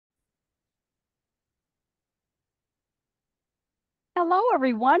Hello,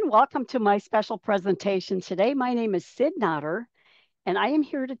 everyone. Welcome to my special presentation today. My name is Sid Notter, and I am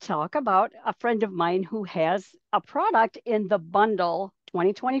here to talk about a friend of mine who has a product in the bundle,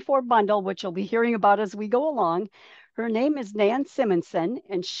 2024 bundle, which you'll be hearing about as we go along. Her name is Nan Simonson,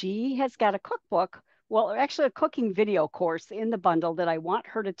 and she has got a cookbook, well, actually a cooking video course in the bundle that I want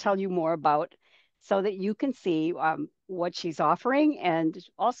her to tell you more about so that you can see what she's offering and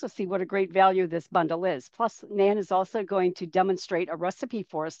also see what a great value this bundle is. Plus, Nan is also going to demonstrate a recipe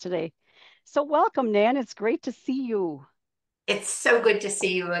for us today. So welcome, Nan. It's great to see you. It's so good to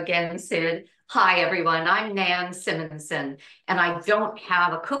see you again, Sid. Hi, everyone. I'm Nan Simonson, and I don't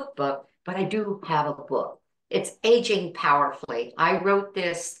have a cookbook, but I do have a book. It's Aging Powerfully. I wrote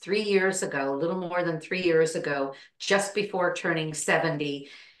this 3 years ago, a little more than 3 years ago, just before turning 70,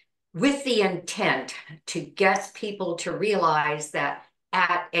 with the intent to get people to realize that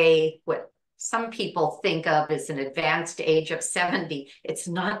at what some people think of as an advanced age of 70, it's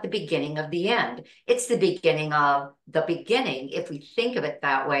not the beginning of the end. It's the beginning of the beginning, if we think of it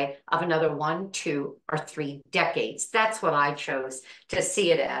that way, of another 1, 2, or 3 decades. That's what I chose to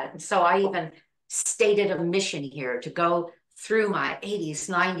see it at. And so I even stated a mission here to go through my 80s,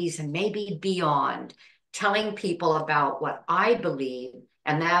 90s, and maybe beyond, telling people about what I believe,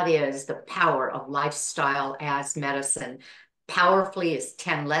 and that is the power of lifestyle as medicine. Powerfully is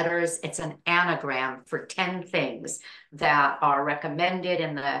 10 letters. It's an anagram for 10 things that are recommended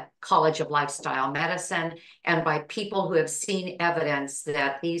in the College of Lifestyle Medicine and by people who have seen evidence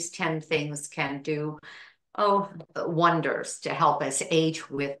that these 10 things can do wonders to help us age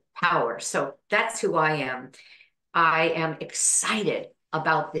with power. So that's who I am. I am excited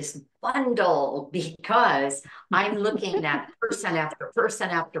about this bundle because I'm looking at person after person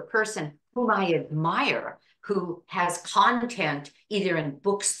after person whom I admire, who has content either in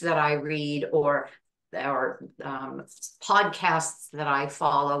books that I read or podcasts that I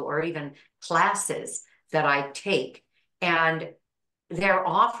follow or even classes that I take. And they're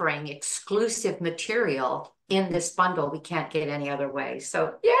offering exclusive material in this bundle we can't get any other way.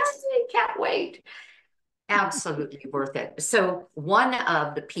 So yes, I can't wait. Absolutely worth it. So one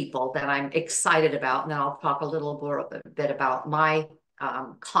of the people that I'm excited about, and then I'll talk a bit about my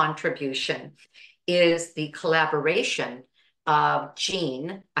contribution, is the collaboration of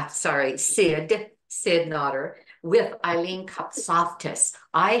Sid Notter, with Eileen Kapsoftis.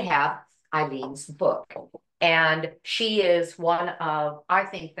 I have Eileen's book, and she is one of, I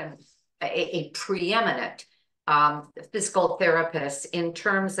think, a preeminent physical therapist in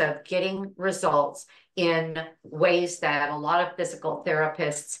terms of getting results in ways that a lot of physical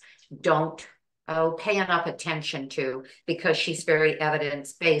therapists don't pay enough attention to, because she's very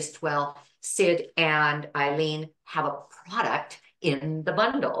evidence-based. Well, Sid and Eileen have a product in the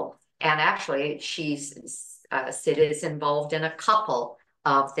bundle, and actually Sid is involved in a couple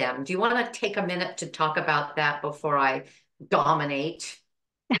of them. Do you want to take a minute to talk about that before I dominate?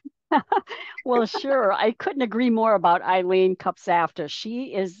 Well, sure. I couldn't agree more about Eileen Kupsafta.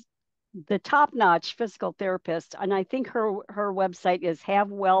 She is the top-notch physical therapist, and I think her website is have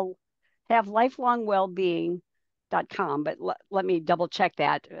lifelongwellbeing.com, but let me double check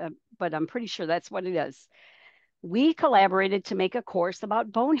that. But I'm pretty sure that's what it is. We collaborated to make a course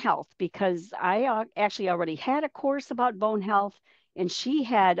about bone health because I actually already had a course about bone health, and she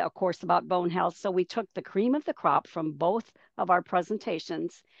had a course about bone health. So we took the cream of the crop from both of our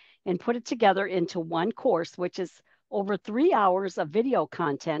presentations and put it together into one course, which is over 3 hours of video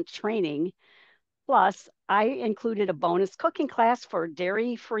content training. Plus, I included a bonus cooking class for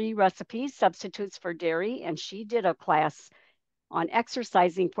dairy-free recipes, substitutes for dairy, and she did a class on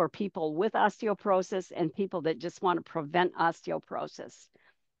exercising for people with osteoporosis and people that just want to prevent osteoporosis.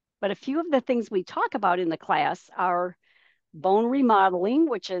 But a few of the things we talk about in the class are bone remodeling,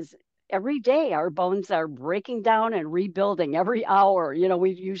 which is every day our bones are breaking down and rebuilding every hour. You know,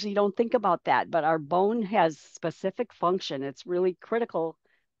 we usually don't think about that, but our bone has specific function. It's really critical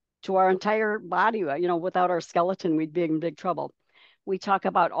to our entire body. You know, without our skeleton, we'd be in big trouble. We talk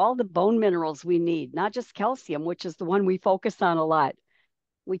about all the bone minerals we need, not just calcium, which is the one we focus on a lot.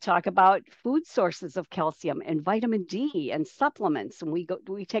 We talk about food sources of calcium and vitamin D and supplements, and we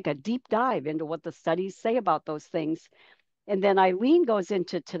take a deep dive into what the studies say about those things. And then Eileen goes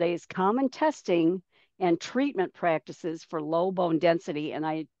into today's common testing and treatment practices for low bone density. And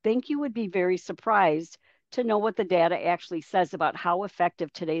I think you would be very surprised to know what the data actually says about how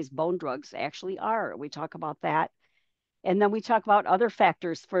effective today's bone drugs actually are. We talk about that. And then we talk about other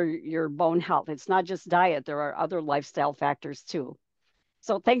factors for your bone health. It's not just diet, there are other lifestyle factors too.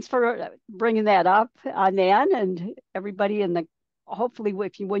 So thanks for bringing that up, Nan, and everybody in the hopefully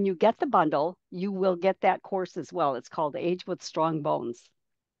when you get the bundle, you will get that course as well. It's called Age with Strong Bones.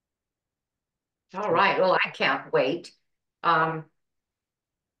 All So right. Well, I can't wait. Um,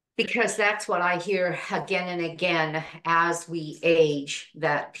 because that's what I hear again and again as we age,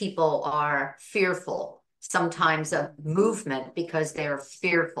 that people are fearful sometimes of movement because they're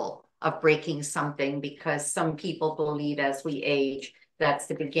fearful of breaking something, because some people believe as we age, that's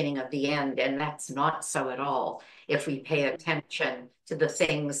the beginning of the end. And that's not so at all. If we pay attention to the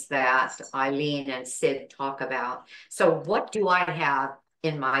things that Eileen and Sid talk about. So what do I have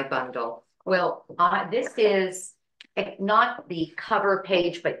in my bundle? Well, this is not the cover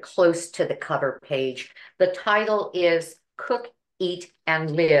page, but close to the cover page. The title is Cook, Eat,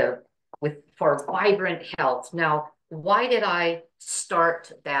 and Live for Vibrant Health. Now, why did I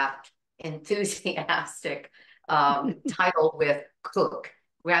start that enthusiastic title with cook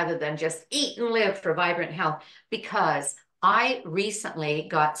rather than just eat and live for vibrant health? Because I recently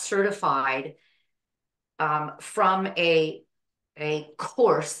got certified from a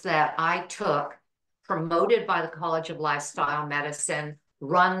course that I took promoted by the College of Lifestyle Medicine,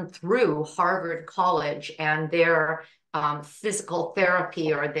 run through Harvard College and their physical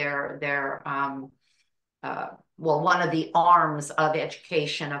therapy, or well, one of the arms of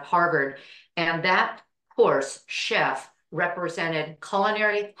education of Harvard. And that course, Chef, represented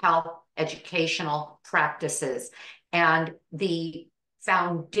culinary health educational practices. And the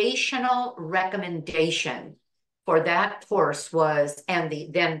foundational recommendation for that course was, and the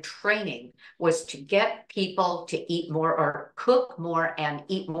then training was, to get people to eat more, or cook more and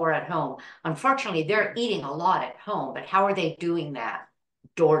eat more at home. Unfortunately, they're eating a lot at home, but how are they doing that?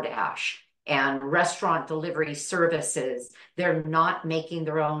 DoorDash and restaurant delivery services. They're not making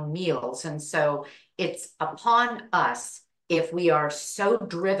their own meals. And so it's upon us, if we are so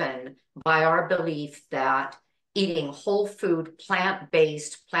driven by our belief that eating whole food,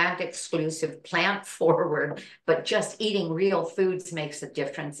 plant-based, plant-exclusive, plant-forward, but just eating real foods makes a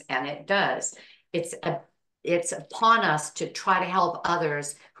difference, and it does. It's upon us to try to help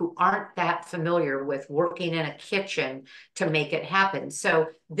others who aren't that familiar with working in a kitchen to make it happen. So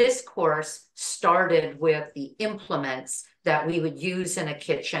this course started with the implements that we would use in a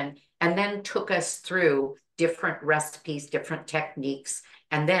kitchen, and then took us through different recipes, different techniques,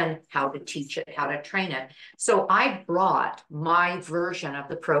 and then how to teach it, how to train it. So I brought my version of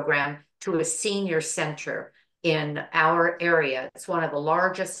the program to a senior center in our area. It's one of the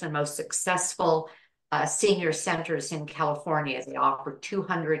largest and most successful senior centers in California. They offer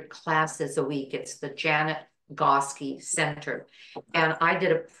 200 classes a week. It's the Janet Goski Center. And I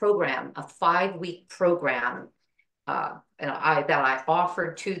did a program, a 5-week program that I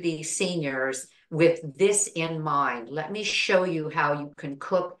offered to the seniors with this in mind. Let me show you how you can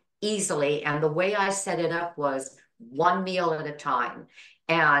cook easily. And the way I set it up was one meal at a time.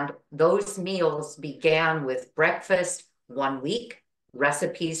 And those meals began with breakfast 1 week,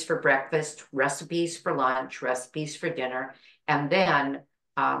 recipes for breakfast, recipes for lunch, recipes for dinner, and then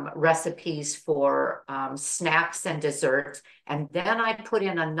recipes for snacks and desserts. And then I put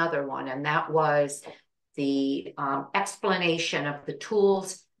in another one, and that was the explanation of the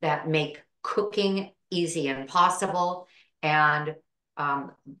tools that make cooking easy and possible, and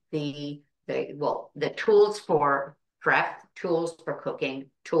the tools for prep, tools for cooking,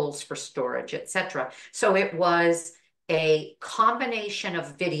 tools for storage, etc. So it was a combination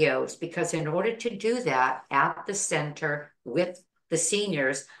of videos, because in order to do that at the center with the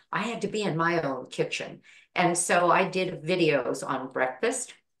seniors, I had to be in my own kitchen. And so I did videos on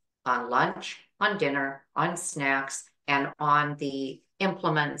breakfast, on lunch, on dinner, on snacks, and on the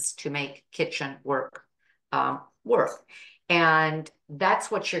implements to make kitchen work. And that's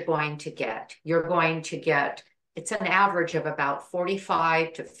what you're going to get. You're going to get, it's an average of about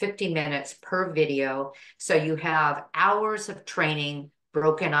 45 to 50 minutes per video. So you have hours of training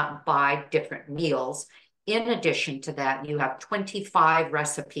broken up by different meals. In addition to that, you have 25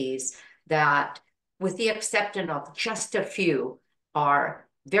 recipes that, with the exception of just a few, are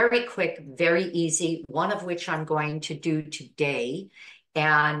very quick, very easy, one of which I'm going to do today.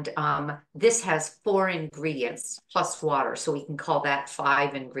 And this has 4 ingredients plus water, so we can call that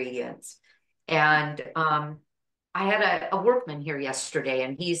 5 ingredients. And I had a workman here yesterday,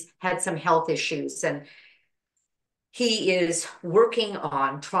 and he's had some health issues, and he is working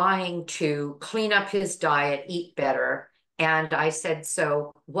on trying to clean up his diet, eat better. And I said,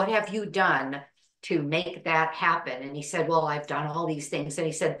 so what have you done to make that happen? And he said, well, I've done all these things. And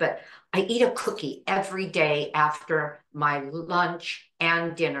he said, but I eat a cookie every day after my lunch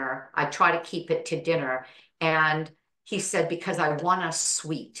and dinner. I try to keep it to dinner. And he said, because I want a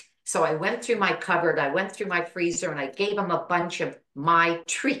sweet. So I went through my cupboard, I went through my freezer, and I gave him a bunch of my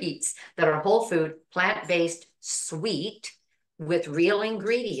treats that are whole food, plant-based, sweet, with real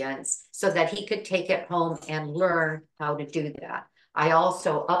ingredients so that he could take it home and learn how to do that. I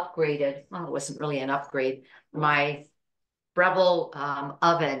also upgraded, well, it wasn't really an upgrade, my Breville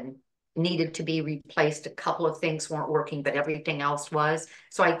oven needed to be replaced. A couple of things weren't working, but everything else was.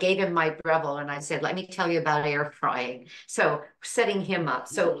 So I gave him my Breville and I said, let me tell you about air frying. So setting him up.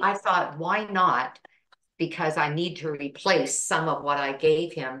 So I thought, why not? Because I need to replace some of what I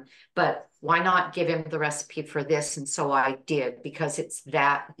gave him, but why not give him the recipe for this? And so I did, because it's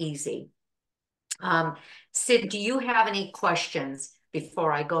that easy. Sid, do you have any questions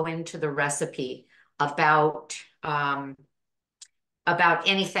before I go into the recipe about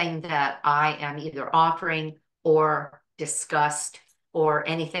anything that I am either offering or discussed, or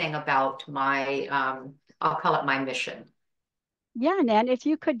anything about my, I'll call it my mission? Yeah, Nan, if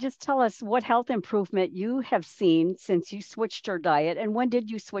you could just tell us what health improvement you have seen since you switched your diet, and when did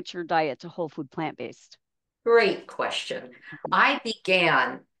you switch your diet to whole food plant-based? Great question. I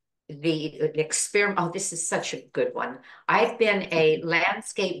began the experiment. Oh, this is such a good one. I've been a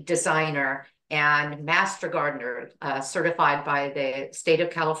landscape designer and master gardener, certified by the state of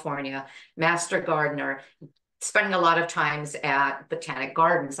California, master gardener, spending a lot of times at botanic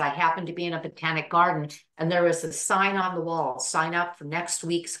gardens. I happened to be in a botanic garden and there was a sign on the wall, sign up for next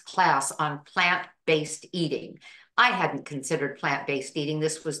week's class on plant-based eating. I hadn't considered plant-based eating.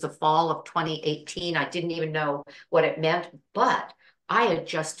 This was the fall of 2018. I didn't even know what it meant, but I had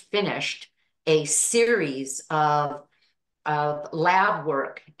just finished a series of lab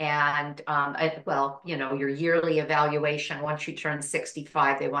work and well, you know, your yearly evaluation. Once you turn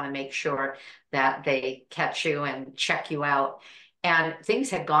 65, they want to make sure that they catch you and check you out. And things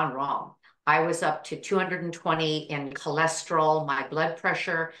had gone wrong. I was up to 220 in cholesterol. My blood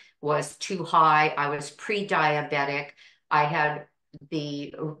pressure was too high. I was pre-diabetic. I had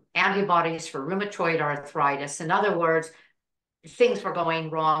the antibodies for rheumatoid arthritis. In other words, things were going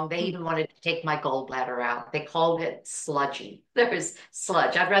wrong. They even wanted to take my gallbladder out. They called it sludgy. There's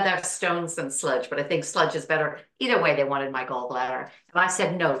sludge. I'd rather have stones than sludge, but I think sludge is better. Either way, they wanted my gallbladder. And I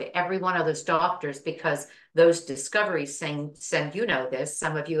said no to every one of those doctors because those discoveries send, you know this,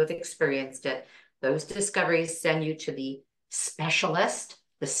 some of you have experienced it. Those discoveries send you to the specialist.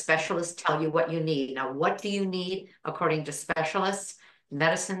 The specialists tell you what you need. Now, what do you need according to specialists?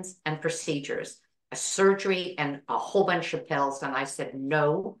 Medicines and procedures, a surgery and a whole bunch of pills. And I said,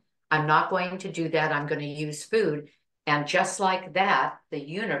 no, I'm not going to do that. I'm going to use food. And just like that, the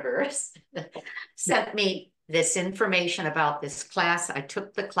universe sent me this information about this class. I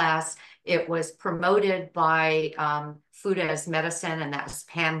took the class. It was promoted by Food as Medicine, and that was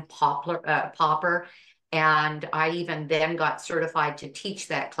Pam Popper. And I even then got certified to teach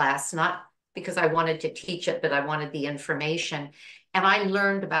that class, not because I wanted to teach it, but I wanted the information. And I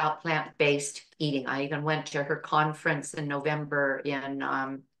learned about plant-based eating. I even went to her conference in November in,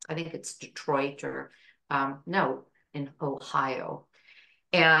 I think it's Detroit or, no, in Ohio.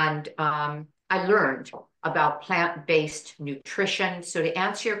 And I learned about plant-based nutrition. So to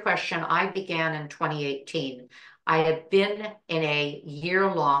answer your question, I began in 2018. I had been in a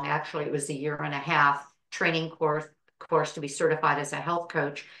year-long, actually it was a year and a half, training course to be certified as a health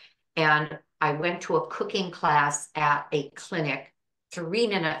coach. And I went to a cooking class at a clinic 3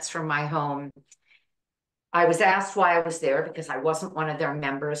 minutes from my home. I was asked why I was there because I wasn't one of their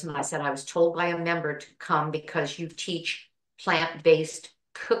members. And I said, I was told by a member to come because you teach plant-based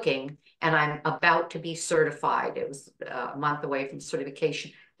cooking and I'm about to be certified. It was a month away from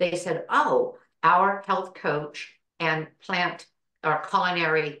certification. They said, oh, our health coach and our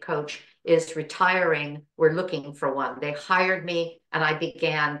culinary coach is retiring. We're looking for one. They hired me and I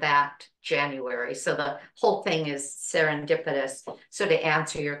began that January. So the whole thing is serendipitous. So to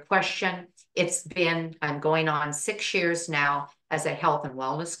answer your question, I'm going on 6 years now as a health and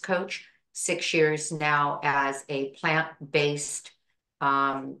wellness coach, 6 years now as a plant-based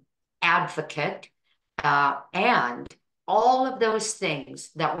advocate, and all of those things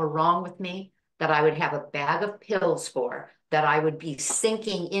that were wrong with me, that I would have a bag of pills for, that I would be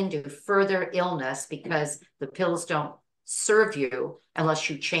sinking into further illness because the pills don't serve you unless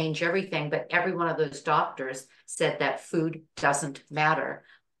you change everything. But every one of those doctors said that food doesn't matter.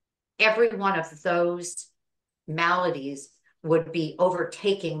 Every one of those maladies would be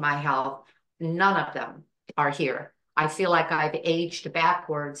overtaking my health. None of them are here. I feel like I've aged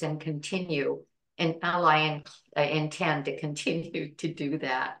backwards and continue, and I intend to continue to do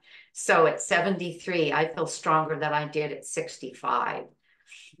that. So at 73, I feel stronger than I did at 65.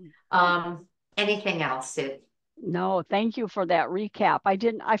 Anything else, Sid? No, thank you for that recap.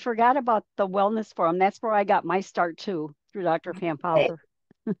 I forgot about the wellness forum. That's where I got my start too, through Dr. Pam Okay. Popper.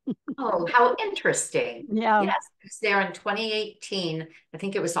 Oh, how interesting. Yeah. Yes, I was there in 2018. I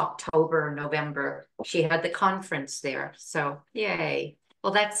think it was October, November. She had the conference there. So yay.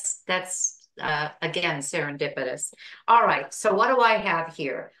 Well, that's again serendipitous. All right. So what do I have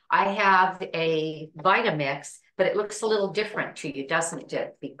here? I have a Vitamix, but it looks a little different to you, doesn't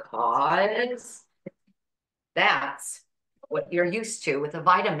it? Because that's what you're used to with a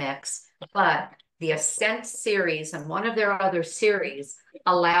Vitamix, but the Ascent series and one of their other series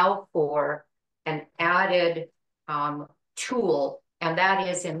allow for an added tool, and that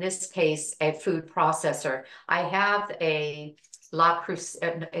is in this case a food processor. I have a La Cruz,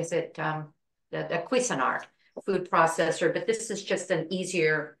 is it the Cuisinart food processor, but this is just an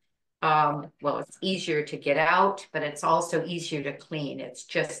easier well, it's easier to get out, but it's also easier to clean. It's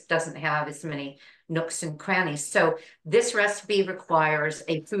just doesn't have as many nooks and crannies. So this recipe requires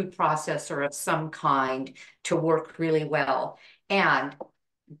a food processor of some kind to work really well. And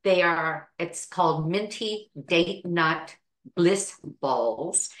it's called Minty Date Nut Bliss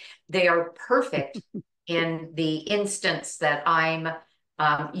Balls. They are perfect in the instance that I'm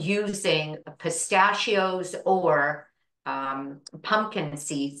using pistachios or pumpkin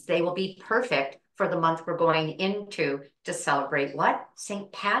seeds. They will be perfect for the month we're going into to celebrate what?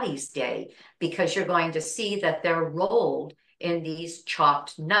 St. Patty's Day, because you're going to see that they're rolled in these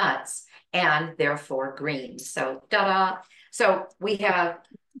chopped nuts and therefore green. So, ta-da. So we have,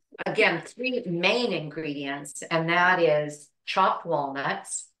 again, three main ingredients, and that is chopped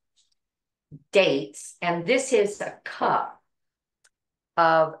walnuts, dates, and this is a cup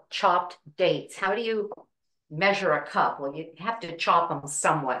of chopped dates. How do you measure a cup? Well, you have to chop them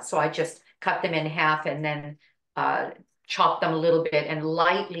somewhat. So I just cut them in half and then chop them a little bit and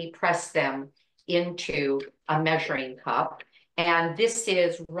lightly press them into a measuring cup. And this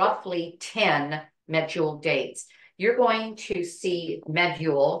is roughly 10 medjool dates. You're going to see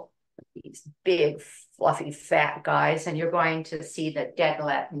medjool, these big, fluffy, fat guys, and you're going to see the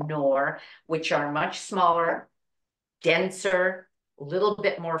Deglet Nor, which are much smaller, denser, a little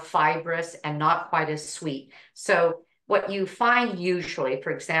bit more fibrous, and not quite as sweet. So what you find usually,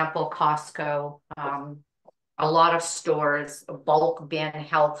 for example, Costco, a lot of stores, bulk bin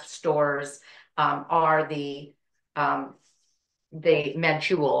health stores, are the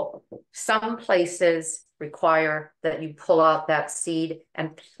medjool. Some places require that you pull out that seed,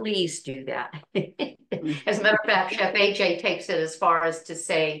 and please do that. As a matter of fact, Chef AJ takes it as far as to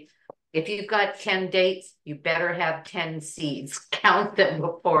say, if you've got 10 dates, you better have 10 seeds. Count them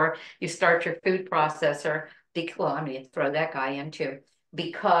before you start your food processor. Well, I'm going to throw that guy in too,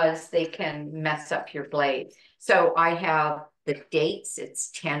 because they can mess up your blade. So I have the dates,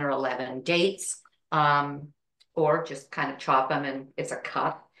 it's 10 or 11 dates. Or just kind of chop them and it's a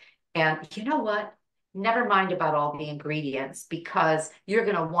cup. And you know what? Never mind about all the ingredients, because you're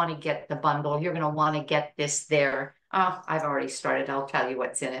going to want to get the bundle. You're going to want to get this there. Oh, I've already started. I'll tell you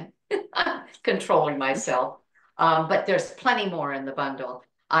what's in it. Controlling myself. But there's plenty more in the bundle.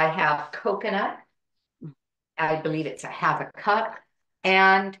 I have coconut. I believe it's a half a cup.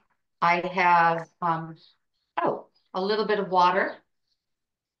 And I have, a little bit of water.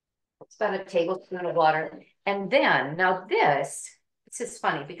 It's about a tablespoon of water. And then, now this is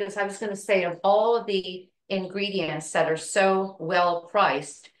funny, because I was going to say, of all of the ingredients that are so well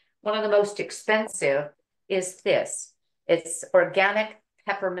priced, one of the most expensive is this. It's organic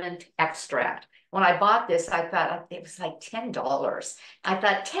peppermint extract. When I bought this, I thought it was like $10. I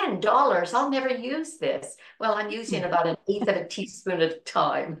thought, $10, I'll never use this. Well, I'm using about an eighth of a teaspoon at a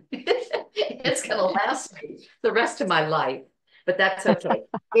time. It's going to last me the rest of my life, but that's okay.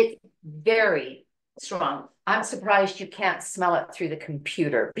 It's very strong. I'm surprised you can't smell it through the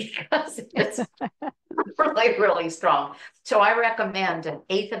computer, because it's really, really strong. So I recommend an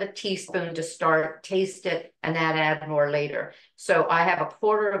eighth of a teaspoon to start, taste it, and then add more later. So I have a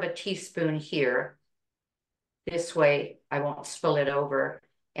quarter of a teaspoon here. This way I won't spill it over.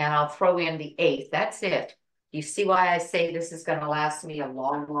 And I'll throw in the eighth. That's it. You see why I say this is going to last me a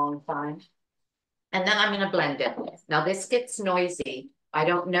long, long time? And then I'm going to blend it. Now this gets noisy. I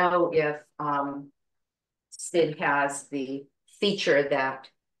don't know if Sid has the feature that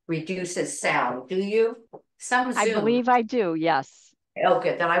reduces sound. Do you? Some I Zoom. believe I do. Yes. Oh,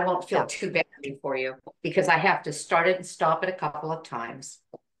 good. Then I won't feel Yeah. too badly for you, because I have to start it and stop it a couple of times.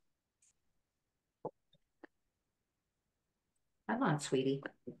 Come on, sweetie.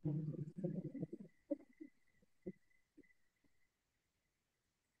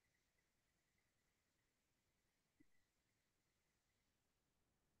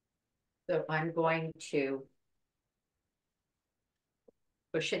 So I'm going to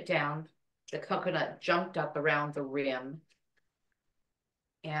push it down. The coconut jumped up around the rim.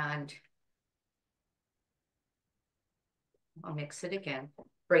 And I'll mix it again,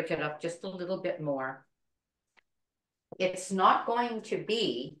 break it up just a little bit more. It's not going to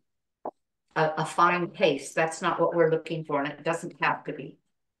be a fine paste. That's not what we're looking for, and it doesn't have to be.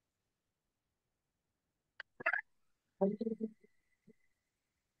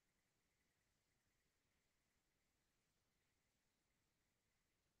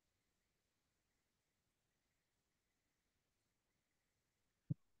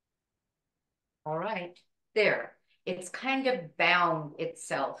 All right, there. It's kind of bound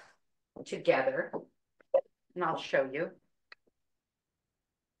itself together, and I'll show you.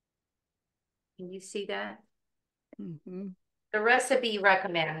 Can you see that? Mm-hmm. The recipe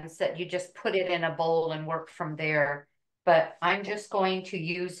recommends that you just put it in a bowl and work from there, but I'm just going to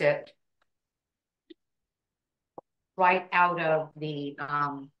use it right out of the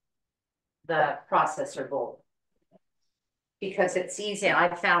processor bowl because it's easy.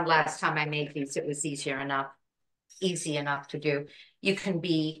 I found last time I made these, it was easy enough to do. You can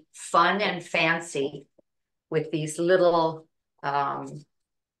be fun and fancy with these little,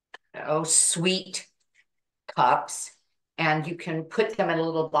 sweet cups, and you can put them in a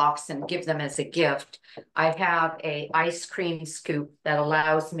little box and give them as a gift. I have a ice cream scoop that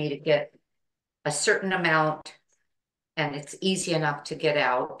allows me to get a certain amount, and it's easy enough to get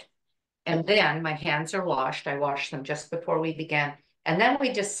out. And then my hands are washed. I washed them just before we began. And then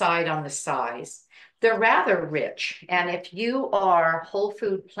we decide on the size. They're rather rich. And if you are whole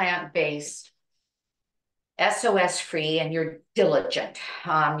food, plant-based, SOS free, and you're diligent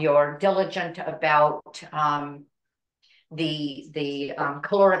about the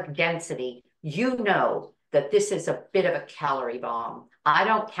caloric density, you know that this is a bit of a calorie bomb. I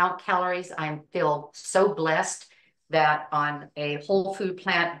don't count calories. I feel so blessed that on a whole food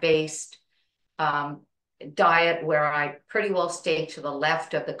plant-based diet where I pretty well stay to the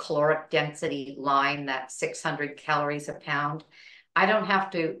left of the caloric density line, that 600 calories a pound. I don't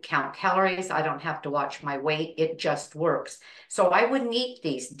have to count calories. I don't have to watch my weight. It just works. So I wouldn't eat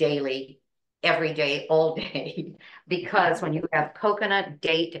these daily, every day, all day, because when you have coconut,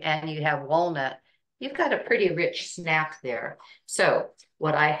 date, and you have walnut, you've got a pretty rich snack there. So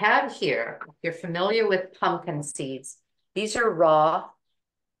what I have here, if you're familiar with pumpkin seeds, these are raw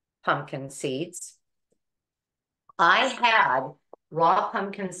pumpkin seeds. I had raw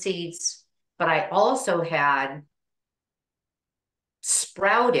pumpkin seeds, but I also had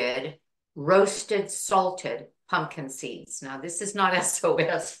sprouted, roasted, salted pumpkin seeds. Now, this is not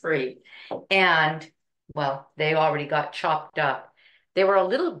SOS free. And, well, they already got chopped up. They were a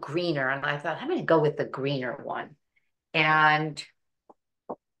little greener, and I thought, I'm going to go with the greener one. And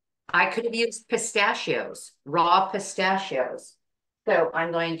I could have used pistachios, raw pistachios. So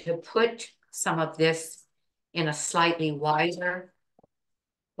I'm going to put some of this in a slightly wider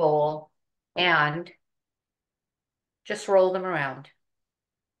bowl and just roll them around.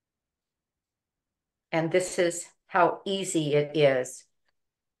 And this is how easy it is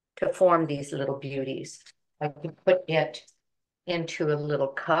to form these little beauties. I can put it into a little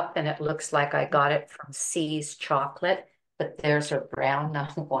cup, and it looks like I got it from C's Chocolate, but there's a brown,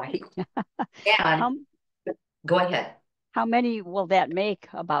 not white. And How, go ahead. how many will that make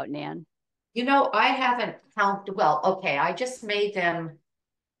about, Nan? You know, I haven't counted. Well, okay, I just made them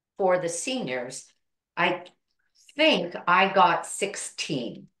for the seniors. I think I got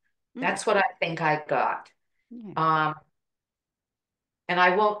 16. That's what I think I got. Yeah. And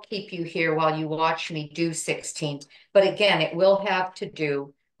I won't keep you here while you watch me do 16. But again, it will have to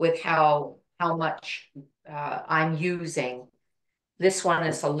do with how much I'm using. This one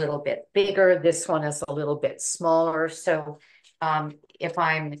is a little bit bigger. This one is a little bit smaller. So if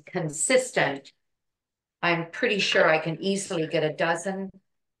I'm consistent, I'm pretty sure I can easily get a dozen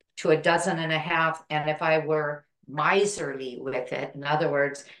to a dozen and a half. And if I were miserly with it, in other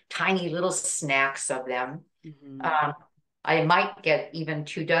words, tiny little snacks of them, I might get even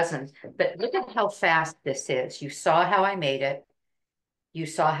 2 dozen. But look at how fast this is. You saw how I made it. You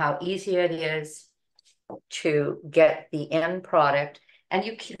saw how easy it is to get the end product.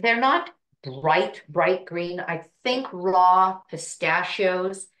 And they're not bright green. I think raw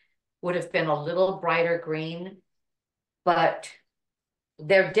pistachios would have been a little brighter green, but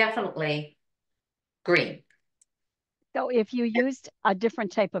they're definitely green. So if you used a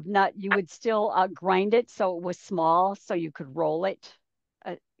different type of nut, you would still grind it so it was small so you could roll it.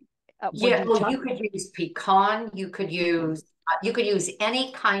 Would Yeah, you well, you could use pecan, you could use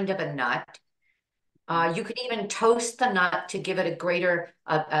any kind of a nut. You could even toast the nut to give it a greater,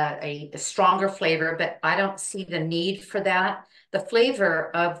 a stronger flavor, but I don't see the need for that. The flavor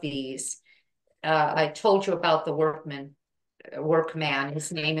of these, I told you about the workman.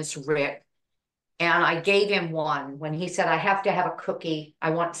 His name is Rick. And I gave him one when he said, I have to have a cookie. I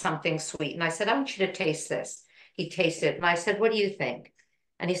want something sweet. And I said, I want you to taste this. He tasted it. And I said, what do you think?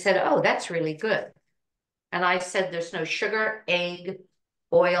 And he said, oh, that's really good. And I said, there's no sugar, egg,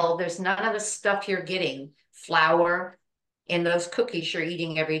 oil. There's none of the stuff you're getting, flour in those cookies you're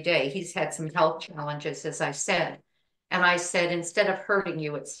eating every day. He's had some health challenges, as I said. And I said, instead of hurting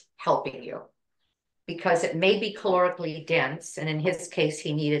you, it's helping you because it may be calorically dense. And in his case,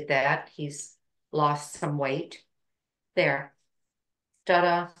 he needed that. He's lost some weight. There.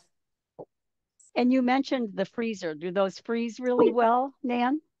 Ta-da. And you mentioned the freezer. Do those freeze really well,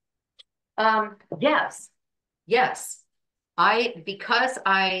 Nan? Yes. Yes. Because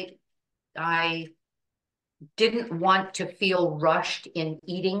I didn't want to feel rushed in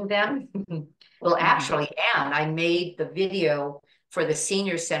eating them. Well, Mm-hmm. actually, and I made the video for the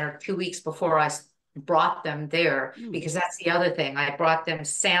senior center 2 weeks before I brought them there, Mm. because that's the other thing. I brought them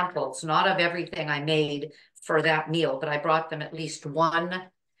samples, not of everything I made for that meal, but I brought them at least one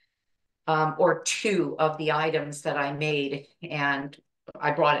or two of the items that I made, and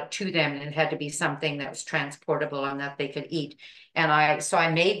I brought it to them, and it had to be something that was transportable and that they could eat. And so I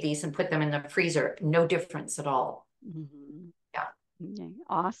made these and put them in the freezer. No difference at all. Mm-hmm. Yeah. Okay.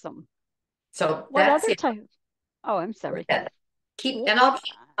 Awesome. So What that's other it. type? Oh, I'm sorry. Keep and What?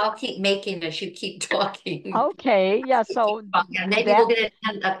 I'll keep making as you keep talking. Okay. Yeah. So And maybe that. we'll get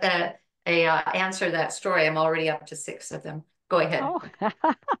a answer that story. I'm already up to 6 of them. Go ahead. Oh.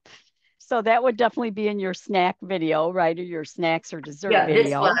 So that would definitely be in your snack video, right? Or your snacks or dessert Yeah,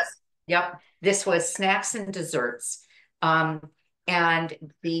 video. this was snacks and desserts. Um, and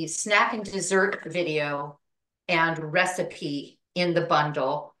the snack and dessert video and recipe in the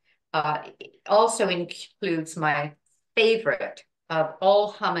bundle also includes my favorite of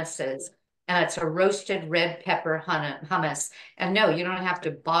all hummuses, and it's a roasted red pepper hummus. And no, you don't have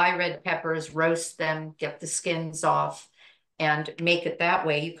to buy red peppers, roast them, get the skins off, and make it that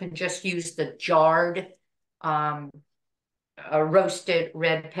way. You can just use the jarred um, roasted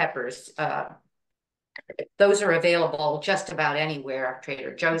red peppers. Those are available just about anywhere.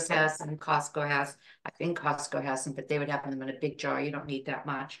 Trader Joe's has them, Costco has. I think Costco has them, but they would have them in a big jar. You don't need that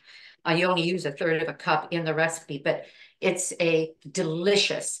much. You only use a third of a cup in the recipe, but it's a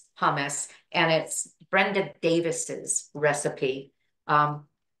delicious hummus, and it's Brenda Davis's recipe.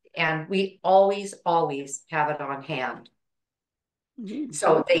 And we always have it on hand. Mm-hmm.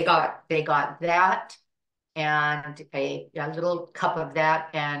 So they got that and a little cup of that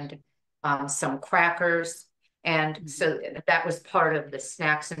and some crackers. And so that was part of the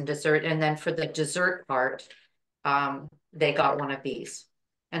snacks and dessert. And then for the dessert part, they got one of these.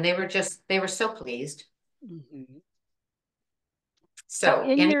 And they were so pleased. Mm-hmm. So So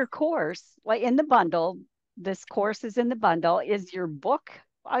in any your course, like in the bundle, this course is in the bundle. Is your book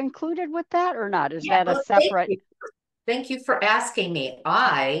included with that or not? Is Yeah, that a well, separate? thank you for asking me.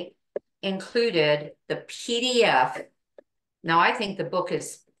 I included the PDF. Now I think the book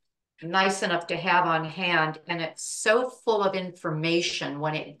is nice enough to have on hand, and it's so full of information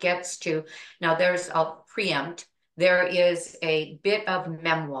when it gets to, now I'll preempt, there is a bit of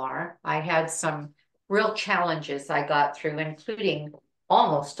memoir. I had some real challenges I got through, including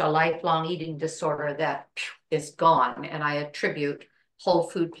almost a lifelong eating disorder that is gone, and I attribute whole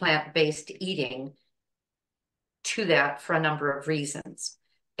food plant-based eating to that for a number of reasons.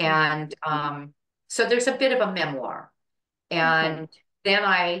 And so there's a bit of a memoir. Okay. And then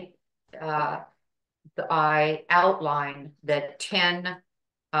uh, I outline the 10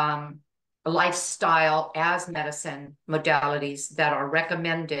 um, lifestyle as medicine modalities that are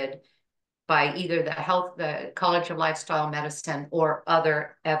recommended by either the College of Lifestyle Medicine or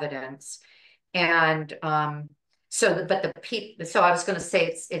other evidence. And so I was going to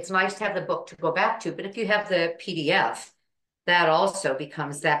say it's nice to have the book to go back to, but if you have the PDF, that also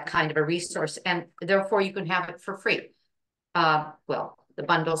becomes that kind of a resource, and therefore you can have it for free. Well, the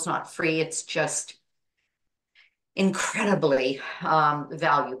bundle's not free; it's just incredibly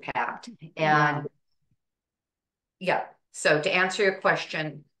value packed. Yeah. And yeah, so to answer your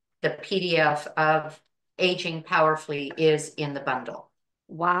question, the PDF of Aging Powerfully is in the bundle.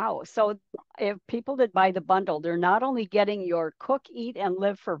 Wow. So if people that buy the bundle, they're not only getting your Cook, Eat, and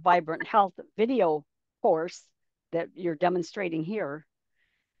Live for Vibrant Health video course that you're demonstrating here,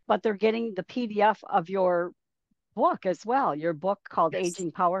 but they're getting the PDF of your book as well, your book called Yes.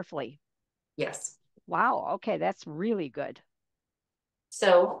 Aging Powerfully. Yes. Wow. Okay. That's really good.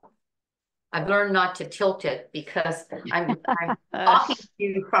 So I've learned not to tilt it because I'm Uh, talking to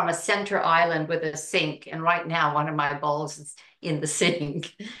you from a center island with a sink, and right now one of my bowls is in the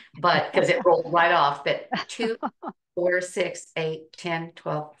sink, but because it rolled right off. But 2, 4, 6, 8, 10,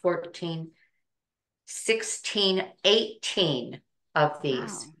 12, 14, 16, 18 of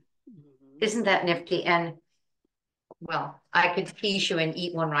these. wow. Mhm. Isn't that nifty? And well, I could tease you and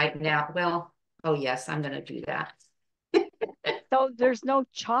eat one right now. Well, oh yes, I'm going to do that. So there's no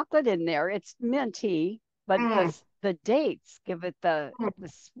chocolate in there. It's minty, but Mm, the dates give it the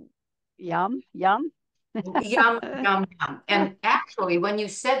yum yum. yum, yum, yum. And actually, when you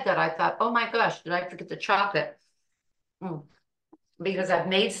said that, I thought, oh my gosh, did I forget the chocolate? Mm, because I've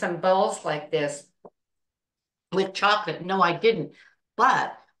made some bowls like this with chocolate. No, I didn't.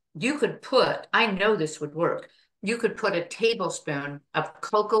 But you could put, I know this would work. You could put a tablespoon of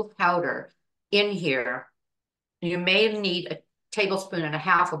cocoa powder in here. You may need a tablespoon and a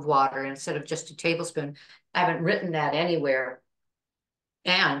half of water instead of just a tablespoon. I haven't written that anywhere.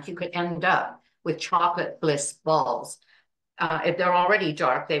 And you could end up with chocolate bliss balls. If they're already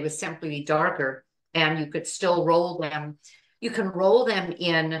dark, they would simply be darker, and you could still roll them. You can roll them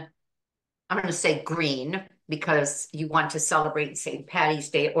in, I'm going to say green because you want to celebrate St. Patty's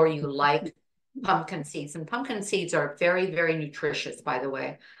Day, or you like pumpkin seeds. And pumpkin seeds are very, very nutritious, by the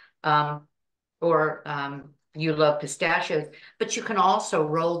way. Um, or you love pistachios, but you can also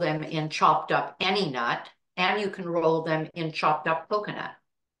roll them in chopped up any nut, and you can roll them in chopped up coconut.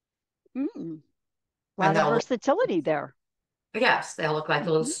 Mm, a And lot of they'll look, versatility there. yes, they'll look like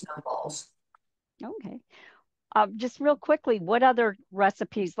little Mhm. snowballs. Okay. Just real quickly, what other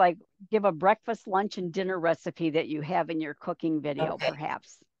recipes, like give a breakfast, lunch, and dinner recipe that you have in your cooking video, Okay.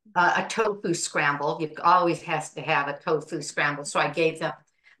 perhaps? A tofu scramble. You always has to have a tofu scramble. So I gave them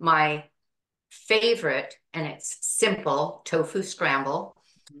my favorite, and it's simple tofu scramble,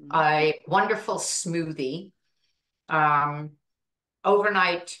 Mhm. a wonderful smoothie, um,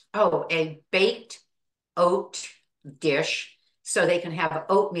 overnight, oh, a baked oat dish. So they can have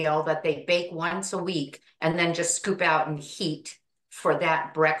oatmeal that they bake once a week and then just scoop out and heat for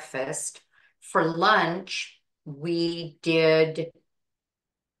that breakfast. For lunch, we did,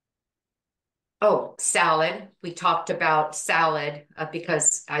 oh, salad. We talked about salad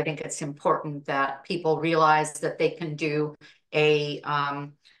because I think it's important that people realize that they can do a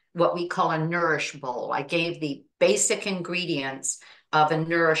what we call a nourish bowl. I gave the basic ingredients of a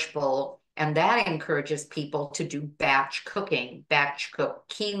nourish bowl, and that encourages people to do batch cooking, batch cook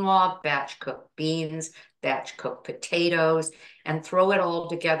quinoa, batch cook beans, batch cook potatoes, and throw it all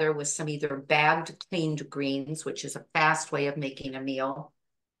together with some either bagged cleaned greens, which is a fast way of making a meal,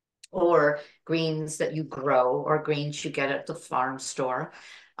 or greens that you grow, or greens you get at the farm store.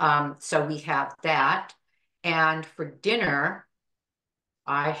 So we have that. And for dinner,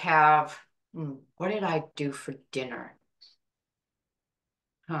 I have, what did I do for dinner?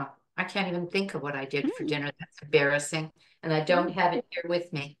 Huh. I can't even think of what I did for Hmm. dinner. That's embarrassing. And I don't Hmm. have it here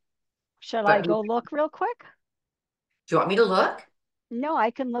with me. Should I But do go look real quick? you want me to look? No,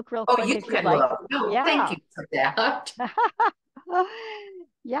 I can look real Oh, quick you if you'd can like. look. No, thank Yeah. you for that.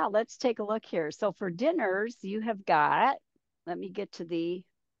 Yeah, let's take a look here. So for dinners, you have got, let me get to the,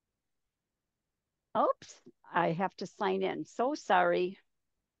 oops, I have to sign in. So sorry.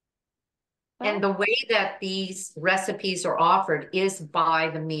 And Well, the way that these recipes are offered is by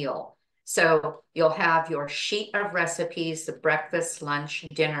the meal. So you'll have your sheet of recipes, the breakfast, lunch,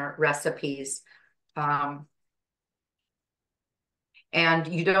 dinner recipes. Um, and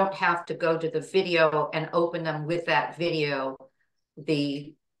you don't have to go to the video and open them with that video.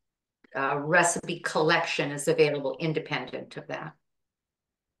 The recipe collection is available independent of that.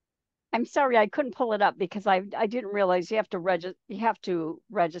 I'm sorry I couldn't pull it up because I didn't realize you have to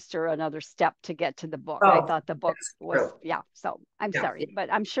register another step to get to the book. I Oh, thought the book that's was, true. yeah, so I'm Yeah, sorry,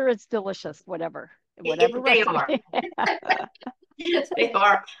 but I'm sure it's delicious, whatever they are. recipe. Yes, they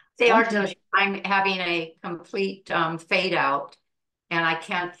are. They are Okay. delicious. I'm having a complete fade out, and I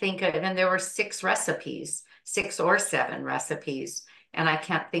can't think of, and there were 6 recipes, 6 or 7 recipes, and I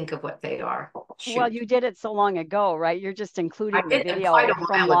can't think of what they are. Well, Shoot. you did it so long ago, right? You're just I including the did them quite video a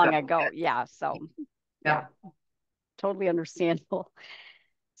from while ago. long ago. Yeah, so yeah, Yeah. totally understandable.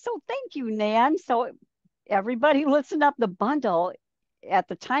 So thank you, Nan. So everybody listen up. The bundle at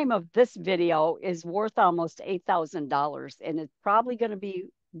the time of this video is worth almost $8,000, and it's probably going to be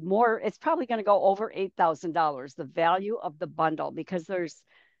more. It's probably going to go over $8,000, the value of the bundle, because there's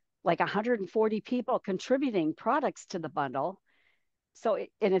like 140 people contributing products to the bundle. So,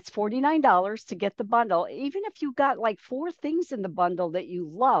 and it's $49 to get the bundle. Even if you got like 4 things in the bundle that you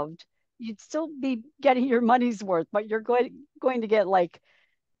loved, you'd still be getting your money's worth, but you're going to get like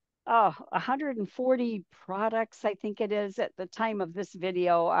Oh, 140 products, I think it is at the time of this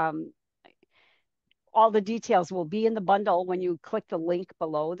video. All the details will be in the bundle when you click the link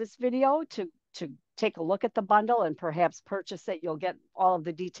below this video to take a look at the bundle and perhaps purchase it. You'll get all of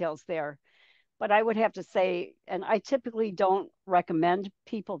the details there. But I would have to say, and I typically don't recommend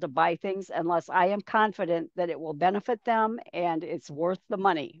people to buy things unless I am confident that it will benefit them and it's worth the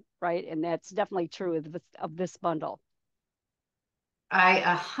money, right? And that's definitely true of this bundle. I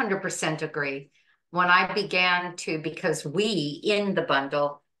 100% agree. When I began to, because we in the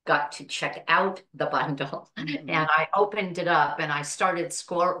bundle got to check out the bundle, Mm-hmm. and I opened it up and I started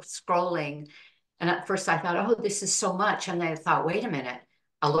scrolling. And at first I thought, oh, this is so much. And then I thought, wait a minute,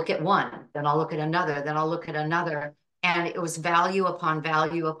 I'll look at one, then I'll look at another, then I'll look at another. And it was value upon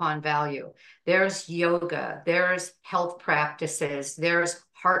value upon value. There's yoga, there's health practices, there's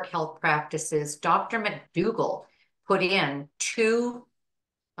heart health practices. Dr. McDougall put in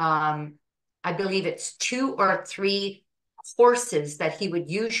um, I believe it's 2 or 3 courses that he would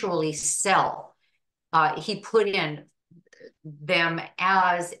usually sell. He put in them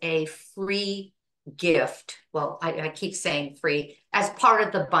as a free gift. Well, I keep saying free as part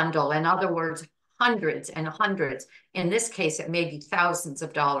of the bundle. In other words, hundreds and hundreds. In this case, it may be thousands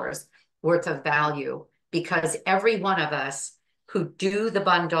of dollars worth of value because every one of us who do the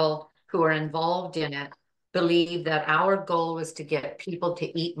bundle, who are involved in it, believe that our goal is to get people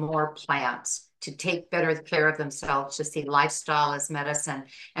to eat more plants, to take better care of themselves, to see lifestyle as medicine.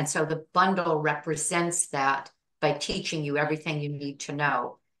 And so the bundle represents that by teaching you everything you need to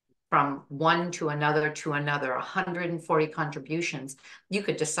know from one to another, 140 contributions. You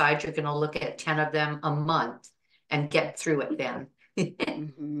could decide you're going to look at 10 of them a month and get through it then. You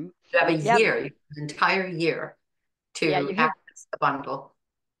Mm-hmm. have a Yeah, year, an entire year yeah, to you have access the bundle.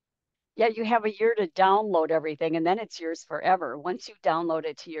 yeah, you have a year to download everything and then it's yours forever. Once you download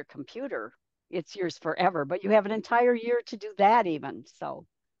it to your computer, it's yours forever, but you have an entire year to do that even. So,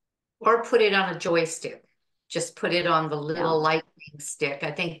 Or put it on a joystick. Just put it on the yeah. little lightning stick.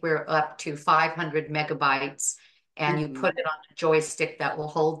 I think we're up to 500 megabytes, and you put Mm-hmm. it on a joystick that will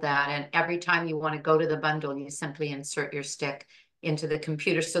hold that. And every time you want to go to the bundle, you simply insert your stick into the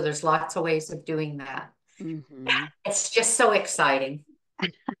computer. So there's lots of ways of doing that. Mm-hmm. It's just so exciting.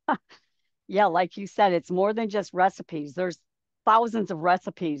 Yeah, like you said, it's more than just recipes. There's thousands of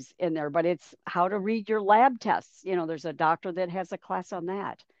recipes in there, but it's how to read your lab tests. There's a doctor that has a class on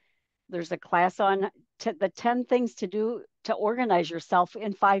that. There's a class on the 10 things to do to organize yourself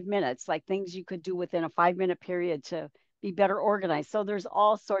in 5 minutes, like things you could do within a 5 minute period to be better organized. So there's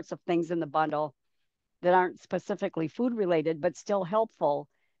all sorts of things in the bundle that aren't specifically food related, but still helpful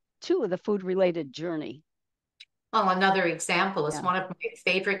to the food related journey. Well, another example is Yeah. one of my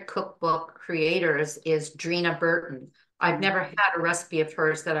favorite cookbook creators is Drina Burton. I've never Mhm. had a recipe of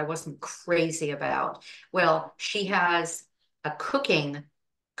hers that I wasn't crazy about. Well, she has a cooking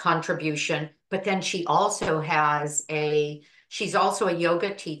contribution, but then she's also a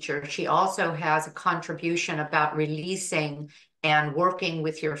yoga teacher. She also has a contribution about releasing and working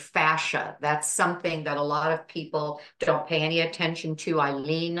with your fascia. That's something that a lot of people don't pay any attention to.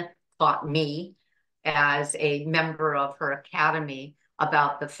 Eileen taught me as a member of her academy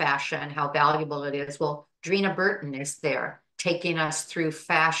about the fascia and how valuable it is. Well, Drina Burton is there taking us through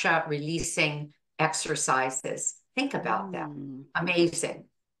fascia releasing exercises. Think about that. Mm, Amazing.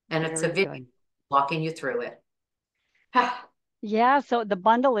 And it's a very video good. walking you through it. Yeah, so the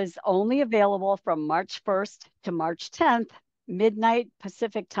bundle is only available from March 1st to March 10th. Midnight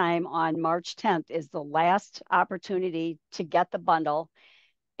Pacific time on March 10th is the last opportunity to get the bundle.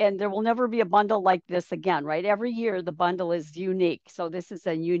 And there will never be a bundle like this again, right? Every year the bundle is unique. So this is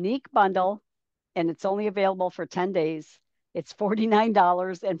a unique bundle and it's only available for 10 days. It's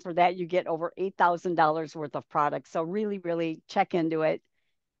 $49. And for that, you get over $8,000 worth of products. So really, really check into it.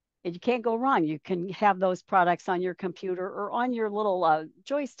 And you can't go wrong. You can have those products on your computer or on your little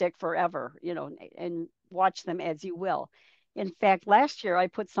joystick forever, and watch them as you will. In fact, last year I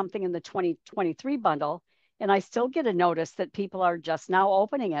put something in the 2023 bundle and I still get a notice that people are just now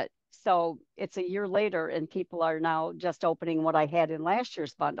opening it. So it's a year later and people are now just opening what I had in last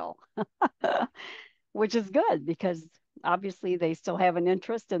year's bundle, which is good because obviously they still have an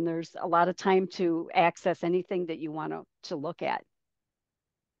interest and there's a lot of time to access anything that you want to look at.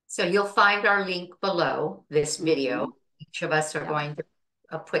 So you'll find our link below this video. Mm-hmm. Each of us are Yeah. going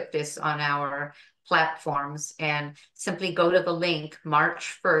to put this on our platforms and simply go to the link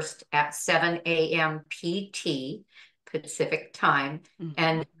March 1st at 7 a.m. PT, Pacific time, Mm-hmm.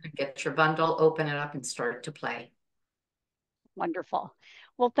 and get your bundle, open it up, and start to play. Wonderful.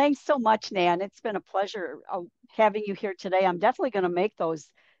 Well, thanks so much, Nan. It's been a pleasure having you here today. I'm definitely going to make those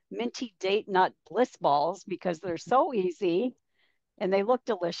minty date nut bliss balls because they're so easy and they look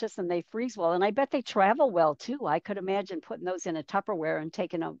delicious and they freeze well. And I bet they travel well too. I could imagine putting those in a Tupperware and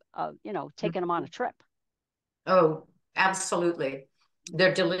taking them, taking them on a trip. Oh, absolutely.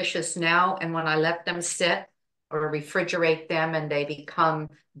 They're delicious now. And when I let them sit or refrigerate them and they become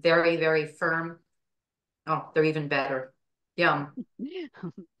very, very firm, oh, they're even better. Yum.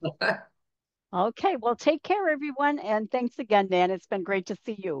 Okay, well, take care, everyone. And thanks again, Nan. It's been great to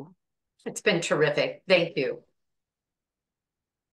see you. It's been terrific. Thank you.